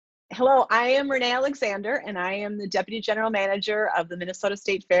Hello, I am Renee Alexander, and I am the Deputy General Manager of the Minnesota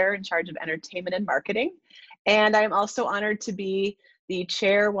State Fair in charge of entertainment and marketing. And I'm also honored to be the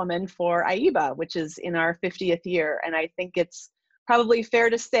chairwoman for AIBA, which is in our 50th year. And I think it's probably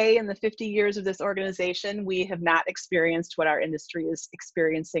fair to say in the 50 years of this organization, we have not experienced what our industry is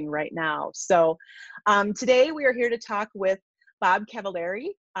experiencing right now. So today we are here to talk with Bob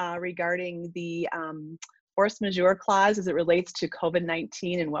Cavalieri regarding the force majeure clause as it relates to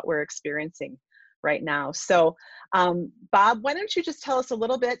COVID-19 and what we're experiencing right now. So Bob, why don't you just tell us a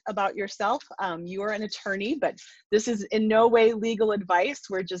little bit about yourself? You are an attorney, but this is in no way legal advice.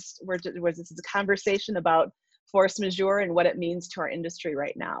 This is a conversation about force majeure and what it means to our industry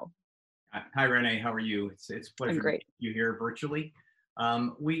right now. Hi, Renee. How are you? It's a pleasure to meet you here virtually.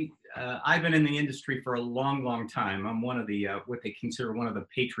 I've been in the industry for a long, long time. I'm one of the what they consider one of the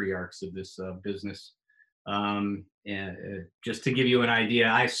patriarchs of this business. Just to give you an idea,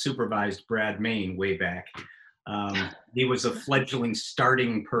 I supervised Brad Mayne way back. He was a fledgling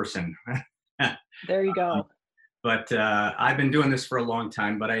starting person. There you go. But I've been doing this for a long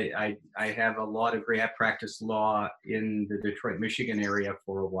time, but I have a law degree. I practiced law in the Detroit, Michigan area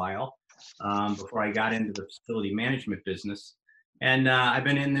for a while before I got into the facility management business. And I've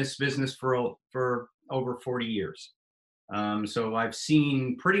been in this business for over 40 years. So I've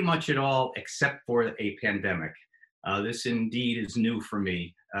seen pretty much it all except for a pandemic. This indeed is new for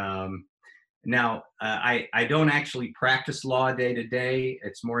me. Now, I don't actually practice law day to day.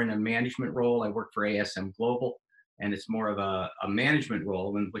 It's more in a management role. I work for ASM Global, and it's more of a management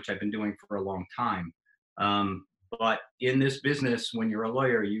role in which I've been doing for a long time. But in this business, when you're a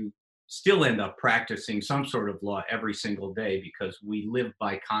lawyer, you still end up practicing some sort of law every single day because we live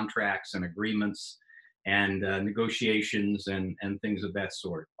by contracts and agreements and negotiations and things of that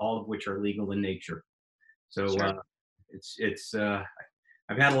sort, all of which are legal in nature. So sure.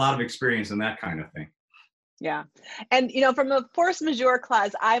 I've had a lot of experience in that kind of thing. Yeah. And, from the force majeure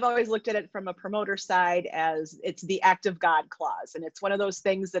clause, I've always looked at it from a promoter side as it's the act of God clause. And it's one of those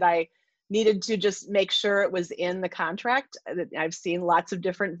things that I needed to just make sure it was in the contract. I've seen lots of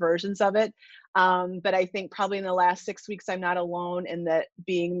different versions of it. But I think probably in the last 6 weeks, I'm not alone in that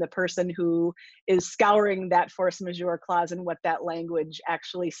being the person who is scouring that force majeure clause and what that language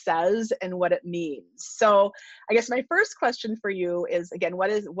actually says and what it means. So I guess my first question for you is, again, what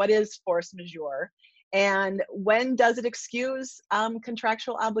is force majeure? And when does it excuse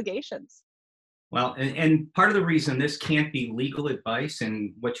contractual obligations? Well, and part of the reason this can't be legal advice,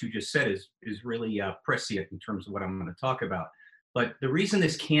 and what you just said is really prescient in terms of what I'm going to talk about. But the reason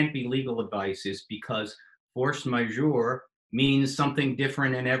this can't be legal advice is because force majeure means something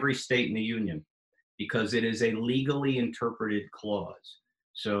different in every state in the union, because it is a legally interpreted clause.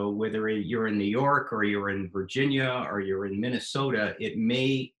 So whether you're in New York or you're in Virginia or you're in Minnesota, it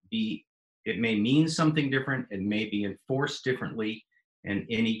may mean something different. It may be enforced differently in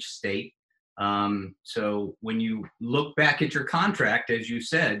each state. So when you look back at your contract, as you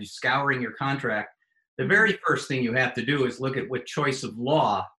said, scouring your contract, the very first thing you have to do is look at what choice of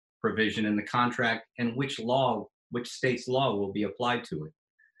law provision in the contract and which state's law will be applied to it.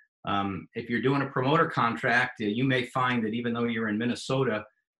 If you're doing a promoter contract, you may find that even though you're in Minnesota,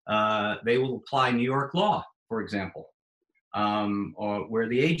 they will apply New York law, for example, or where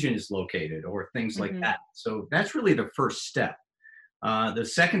the agent is located or things like that. So that's really the first step. The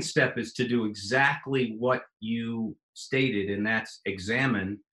second step is to do exactly what you stated, and that's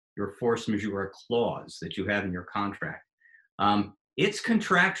examine your force majeure clause that you have in your contract. It's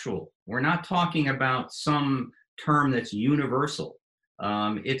contractual. We're not talking about some term that's universal.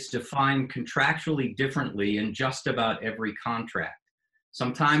 It's defined contractually differently in just about every contract.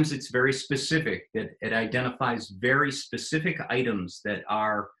 Sometimes it's very specific, that it identifies very specific items that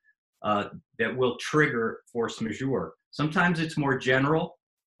will trigger force majeure. Sometimes it's more general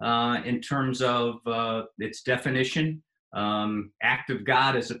in terms of its definition. Act of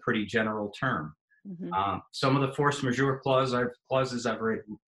God is a pretty general term. Some of the force majeure clauses I've read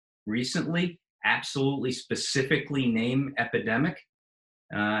recently absolutely specifically name epidemic,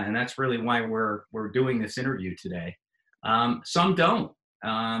 and that's really why we're doing this interview today. Some don't.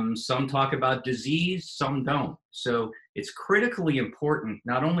 Some talk about disease, some don't. So it's critically important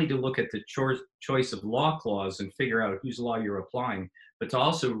not only to look at the choice of law clause and figure out whose law you're applying, but to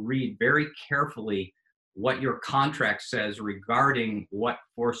also read very carefully what your contract says regarding what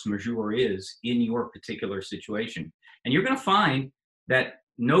force majeure is in your particular situation. And you're going to find that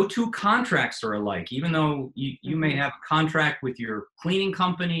no two contracts are alike, even though you may have a contract with your cleaning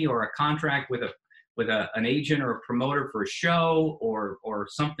company or a contract with an agent or a promoter for a show or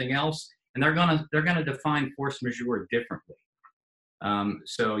something else, and they're gonna define force majeure differently.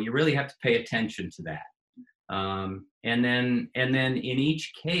 So you really have to pay attention to that. And then in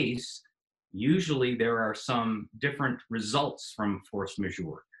each case, usually there are some different results from force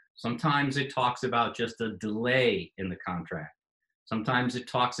majeure. Sometimes it talks about just a delay in the contract. Sometimes it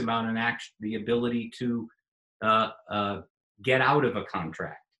talks about the ability to get out of a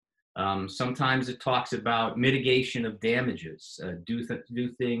contract. Sometimes it talks about mitigation of damages.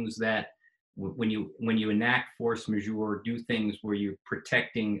 Do things that when you enact force majeure, do things where you're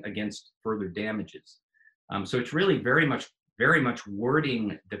protecting against further damages. So it's really very much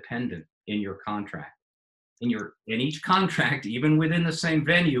wording dependent in your contract. In each contract, even within the same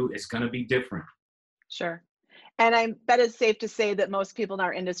venue, is going to be different. Sure. And I bet it's safe to say that most people in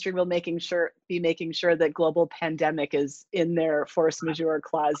our industry will be making sure that global pandemic is in their force majeure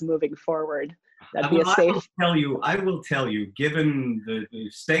clause moving forward. That'd be a safe. I will tell you, given the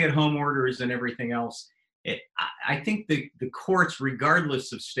stay-at-home orders and everything else, I think the courts,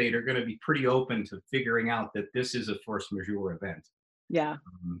 regardless of state, are going to be pretty open to figuring out that this is a force majeure event. Yeah.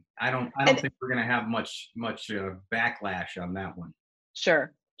 I don't think we're going to have much backlash on that one.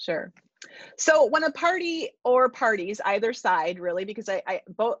 Sure. So when a party or parties, either side really, because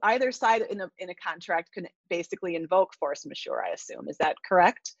both either side in a contract can basically invoke force majeure, I assume. Is that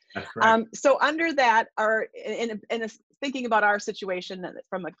correct? That's correct. So under that, thinking about our situation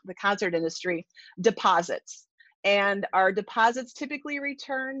from the concert industry, deposits. And are deposits typically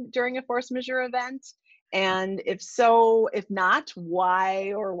returned during a force majeure event? And if so, if not,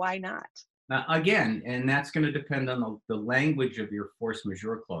 why or why not? Again, and that's going to depend on the language of your force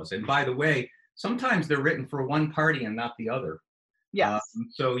majeure clause. And by the way, sometimes they're written for one party and not the other. Yes.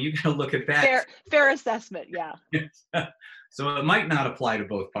 So you got to look at that. Fair assessment. Yeah. So it might not apply to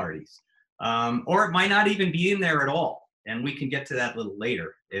both parties, or it might not even be in there at all. And we can get to that a little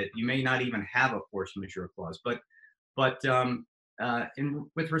later. You may not even have a force majeure clause. But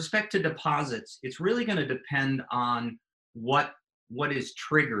with respect to deposits, it's really going to depend on what is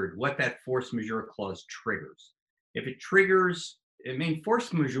triggered, what that force majeure clause triggers. If it triggers,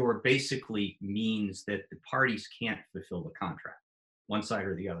 force majeure basically means that the parties can't fulfill the contract, one side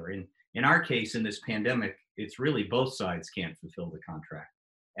or the other. In our case, in this pandemic, it's really both sides can't fulfill the contract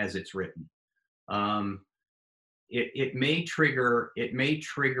as it's written. It may trigger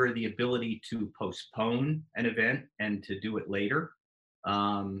the ability to postpone an event and to do it later.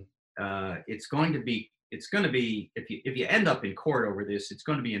 It's going to be if you end up in court over this, it's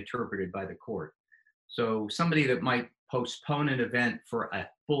going to be interpreted by the court. So somebody that might postpone an event for a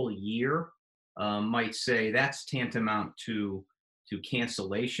full year might say that's tantamount to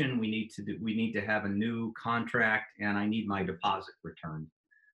cancellation. We need to have a new contract, and I need my deposit returned.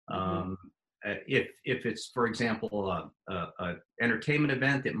 If it's, for example, a entertainment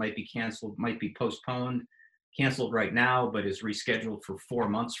event that might be canceled, might be canceled right now, but is rescheduled for 4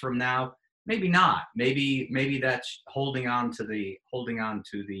 months from now. Maybe not. Maybe that's holding on to the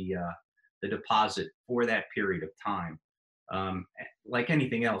deposit for that period of time. Like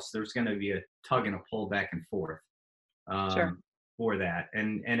anything else, there's going to be a tug and a pull back and forth for that.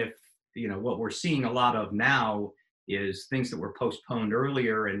 And if what we're seeing a lot of now is things that were postponed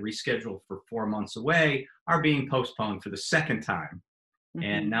earlier and rescheduled for 4 months away are being postponed for the second time,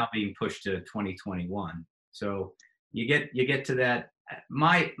 and now being pushed to 2021. So you get to that.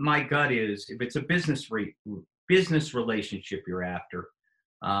 My gut is, if it's a business relationship you're after,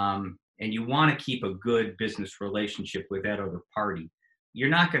 and you want to keep a good business relationship with that other party, you're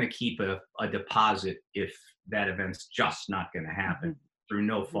not going to keep a deposit if that event's just not going to happen through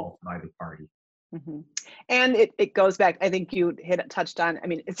no fault of either party. And it goes back, I think you touched on,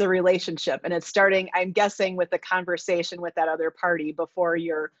 it's a relationship, and it's starting, I'm guessing, with the conversation with that other party before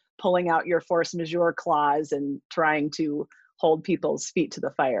you're pulling out your force majeure clause and trying to hold people's feet to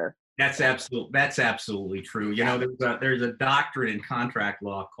the fire. That's absolutely true. There's a doctrine in contract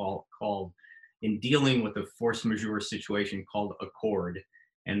law called in dealing with a force majeure situation called accord.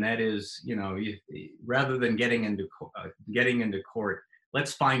 And that is, rather than getting into court,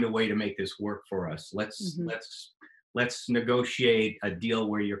 let's find a way to make this work for us. Let's negotiate a deal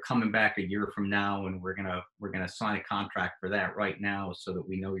where you're coming back a year from now, and we're gonna sign a contract for that right now, so that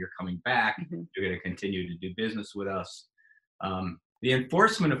we know you're coming back. You're gonna continue to do business with us. The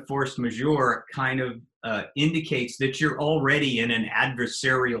enforcement of force majeure kind of indicates that you're already in an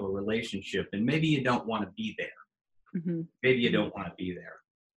adversarial relationship, and maybe you don't want to be there. Maybe you don't want to be there.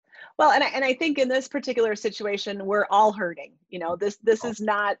 Well, and I think in this particular situation, we're all hurting. This is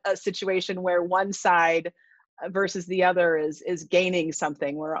not a situation where one side versus the other is gaining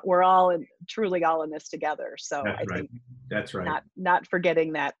something. We're all truly all in this together. So I think that's right. Not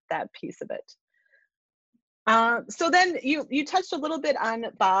forgetting that piece of it. So then you touched a little bit on,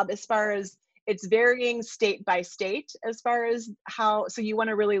 Bob, as far as it's varying state by state as far as how, so you want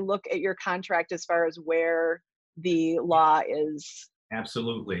to really look at your contract as far as where the law is.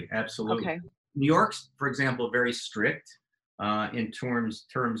 Absolutely, absolutely. Okay. New York's, for example, very strict in terms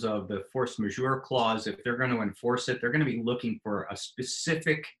of the force majeure clause. If they're going to enforce it, they're going to be looking for a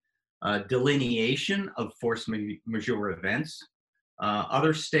specific delineation of force majeure events.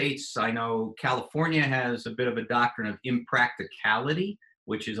 Other states, I know California has a bit of a doctrine of impracticality,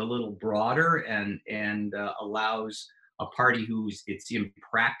 which is a little broader and allows a party who's it's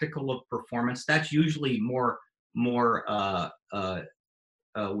impractical of performance. That's usually more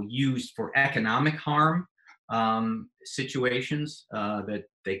used for economic harm situations that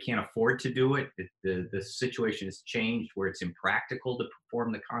they can't afford to do it. The situation has changed where it's impractical to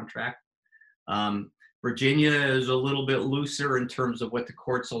perform the contract. Virginia is a little bit looser in terms of what the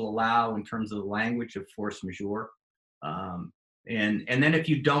courts will allow in terms of the language of force majeure. And then if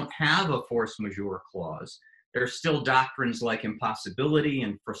you don't have a force majeure clause, there are still doctrines like impossibility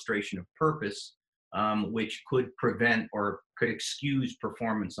and frustration of purpose, which could prevent or could excuse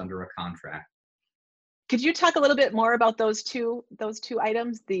performance under a contract. Could you talk a little bit more about those two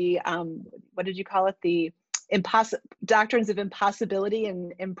items? The what did you call it? The doctrines of impossibility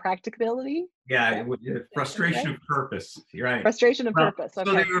and impracticability? Yeah, frustration Right? of purpose. You're right. Frustration of Well, purpose. so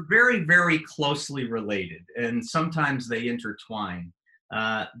they Okay. are very, very closely related, and sometimes they intertwine.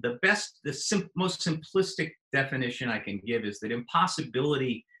 The most simplistic definition I can give is that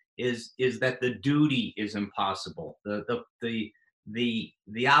impossibility is that the duty is impossible. The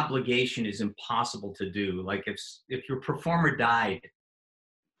obligation is impossible to do. Like if your performer died,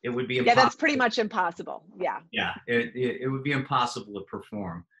 it would be Yeah, that's pretty impossible. much impossible. Yeah. Yeah, it would be impossible to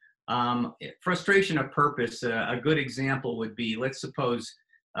perform. Frustration of purpose, a good example would be, let's suppose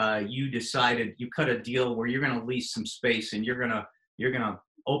you decided you cut a deal where you're going to lease some space and you're going to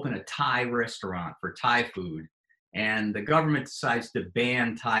open a Thai restaurant for Thai food, and the government decides to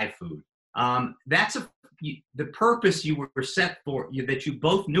ban Thai food. That's the purpose you were set for, that you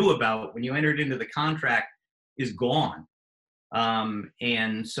both knew about when you entered into the contract, is gone.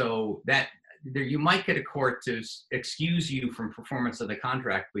 And so that you might get a court to excuse you from performance of the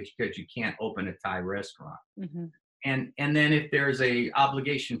contract because you can't open a Thai restaurant. Hmm. And then if there's a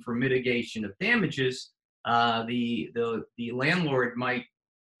obligation for mitigation of damages, the landlord might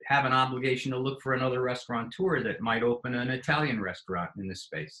have an obligation to look for another restaurateur that might open an Italian restaurant in this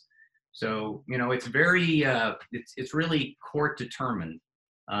space. So it's very it's really court determined.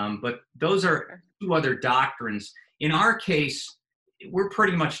 But those are two other doctrines. In our case, we're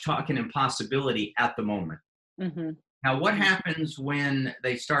pretty much talking impossibility at the moment. Hmm. Now, what happens when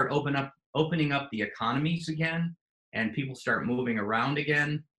they start opening up the economies again and people start moving around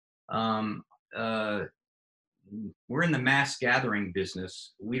again? We're in the mass gathering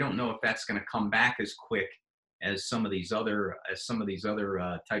business. We don't know if that's going to come back as quick as some of these other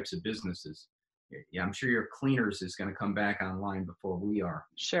types of businesses. Yeah, I'm sure your cleaners is going to come back online before we are.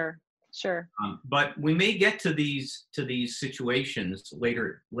 Sure. Sure. But we may get to these situations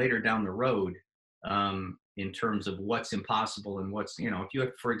later down the road in terms of what's impossible and what's, if you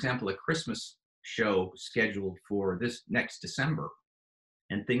have, for example, a Christmas show scheduled for this next December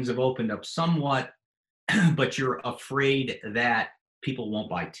and things have opened up somewhat, but you're afraid that people won't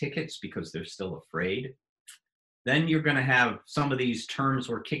buy tickets because they're still afraid, then you're going to have some of these terms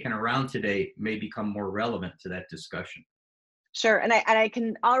we're kicking around today may become more relevant to that discussion. Sure. And I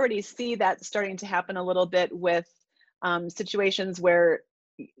can already see that starting to happen a little bit with situations where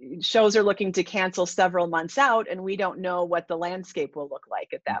shows are looking to cancel several months out, and we don't know what the landscape will look like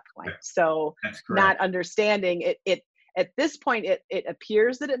at that point. So That's not correct. understanding it at this point, it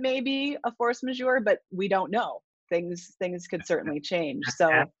appears that it may be a force majeure, but we don't know. Things could certainly change. That's So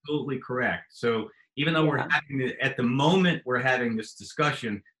absolutely correct. So even though yeah. at the moment we're having this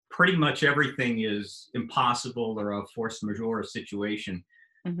discussion, pretty much everything is impossible or a force majeure situation.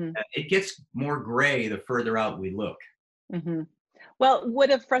 Hmm. It gets more gray the further out we look. Hmm. Well,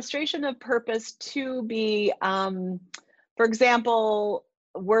 would a frustration of purpose to be, for example,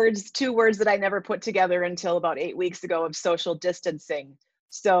 two words that I never put together until about 8 weeks ago, of social distancing.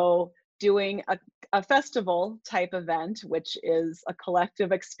 So doing a festival type event, which is a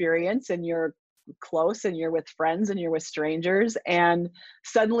collective experience, and you're close and you're with friends and you're with strangers, and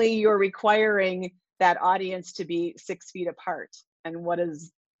suddenly you're requiring that audience to be 6 feet apart. And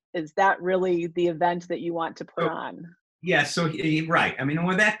is that really the event that you want to put So, on? yeah, so right. I mean,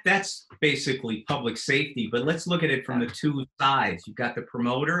 well, that's basically public safety, but let's look at it from Yeah. the two sides. You've got the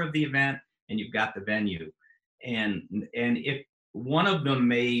promoter of the event and you've got the venue. And if one of them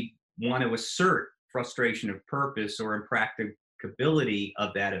may want to assert frustration of purpose or impracticability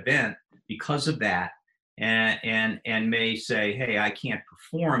of that event because of that, and may say, hey, I can't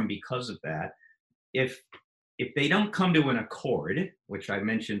perform because of that. If they don't come to an accord, which I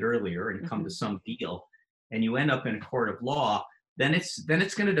mentioned earlier, and come to some deal, and you end up in a court of law, then it's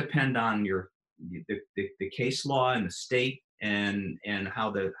going to depend on the case law in the state, and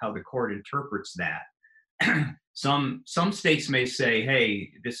how the court interprets that. Some states may say,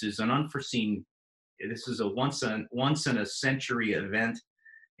 hey, this is an unforeseen, this is a once in a century event,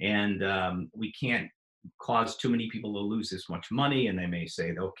 and we can't cause too many people to lose this much money. And they may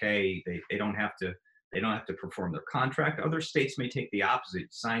say, okay, they don't have to perform their contract. Other states may take the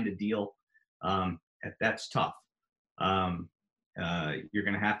opposite, sign a deal. That's tough. You're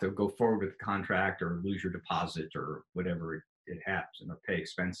going to have to go forward with the contract or lose your deposit or whatever it happens, or pay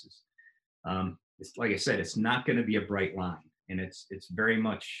expenses. It's like I said, it's not going to be a bright line, and it's very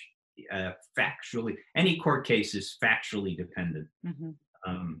much factually. Any court case is factually dependent.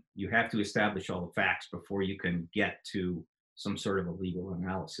 You have to establish all the facts before you can get to some sort of a legal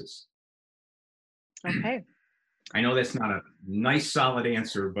analysis. Okay. I know that's not a nice, solid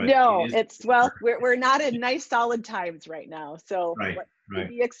answer, but no, we're not in nice, solid times right now. So right. To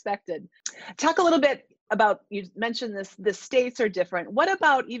be expected. Talk a little bit about, you mentioned the states are different. What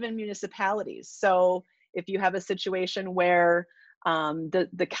about even municipalities? So if you have a situation where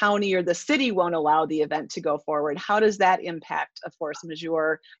the county or the city won't allow the event to go forward, how does that impact a force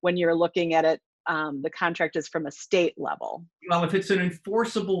majeure when you're looking at it? The contract is from a state level. Well, if it's an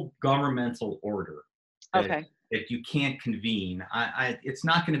enforceable governmental order, okay, that you can't convene, it's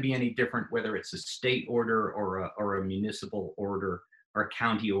not going to be any different whether it's a state order or a municipal order or a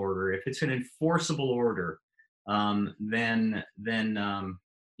county order. If it's an enforceable order, then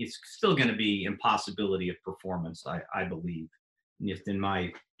it's still going to be impossibility of performance, I believe. Just in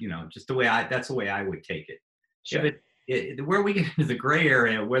my, just that's the way I would take it. Sure. Where we get into the gray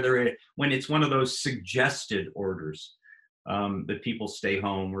area, when it's one of those suggested orders, that people stay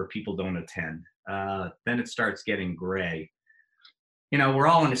home or people don't attend, then it starts getting gray. We're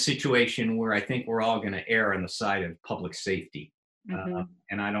all in a situation where I think we're all going to err on the side of public safety,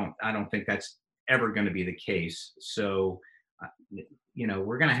 and I don't think that's ever going to be the case. So,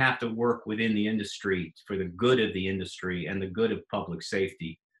 we're going to have to work within the industry for the good of the industry and the good of public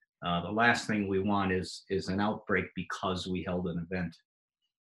safety. The last thing we want is an outbreak because we held an event.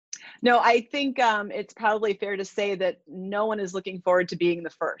 No, I think it's probably fair to say that no one is looking forward to being the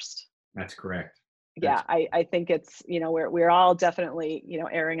first. That's correct. Yeah, I think it's, we're all definitely,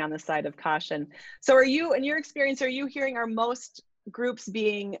 erring on the side of caution. So are you, in your experience, are you hearing, are most groups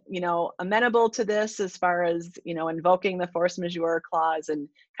being, amenable to this as far as, invoking the force majeure clause and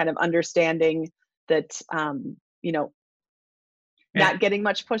kind of understanding that, not getting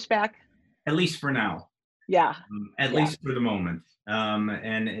much pushback? At least for now. Yeah. At least for the moment.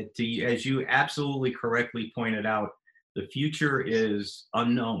 And as you absolutely correctly pointed out, the future is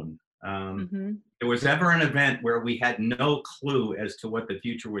unknown. There was ever an event where we had no clue as to what the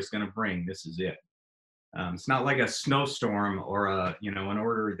future was going to bring. This is it. It's not like a snowstorm or an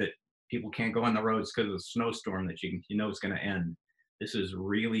order that people can't go on the roads because of the snowstorm that is going to end. This is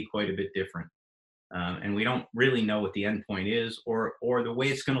really quite a bit different. And we don't really know what the end point is or the way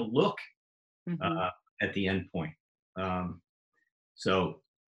it's going to look at the end point. So,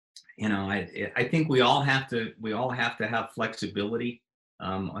 I think we all have to have flexibility.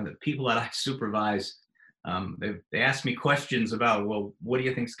 On the people that I supervise, they ask me questions about, well, what do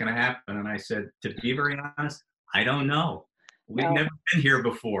you think is going to happen? And I said, to be very honest, I don't know. We've never been here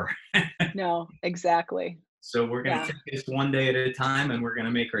before. No, exactly. So we're going to take this one day at a time, and we're going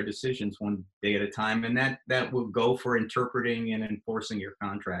to make our decisions one day at a time. And that will go for interpreting and enforcing your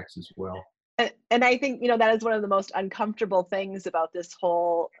contracts as well. And I think, that is one of the most uncomfortable things about this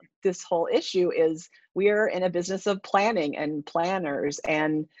whole issue is we're in a business of planning and planners,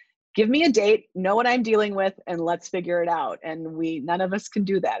 and give me a date, know what I'm dealing with, and let's figure it out. And none of us can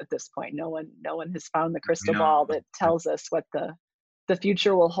do that at this point. No one has found the crystal ball that tells us what the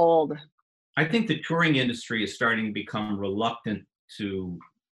future will hold. I think the touring industry is starting to become reluctant to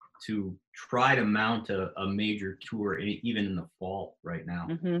try to mount a major tour even in the fall right now,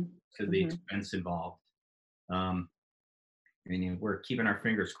 because of the expense involved. We're keeping our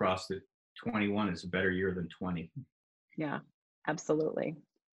fingers crossed that 21 is a better year than 20. Yeah, absolutely.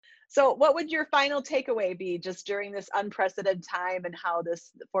 So what would your final takeaway be just during this unprecedented time, and how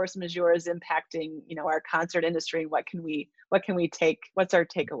this force majeure is impacting, our concert industry? What can we take? What's our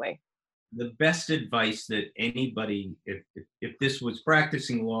takeaway? The best advice that anybody, if this was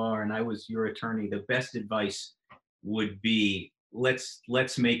practicing law and I was your attorney, the best advice would be, let's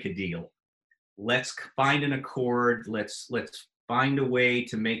make a deal. let's find an accord. Let's find a way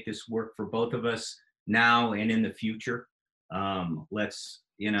to make this work for both of us now and in the future. Let's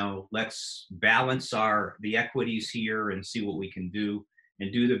balance the equities here and see what we can do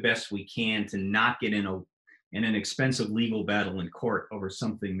and do the best we can to not get in an expensive legal battle in court over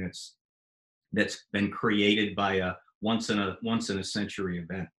something that's been created by a once in a century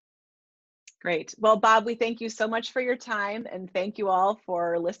event. Great. Well, Bob, we thank you so much for your time, and thank you all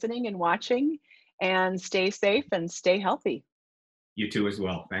for listening and watching, and stay safe and stay healthy. You too as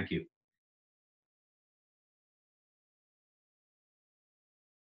well. Thank you.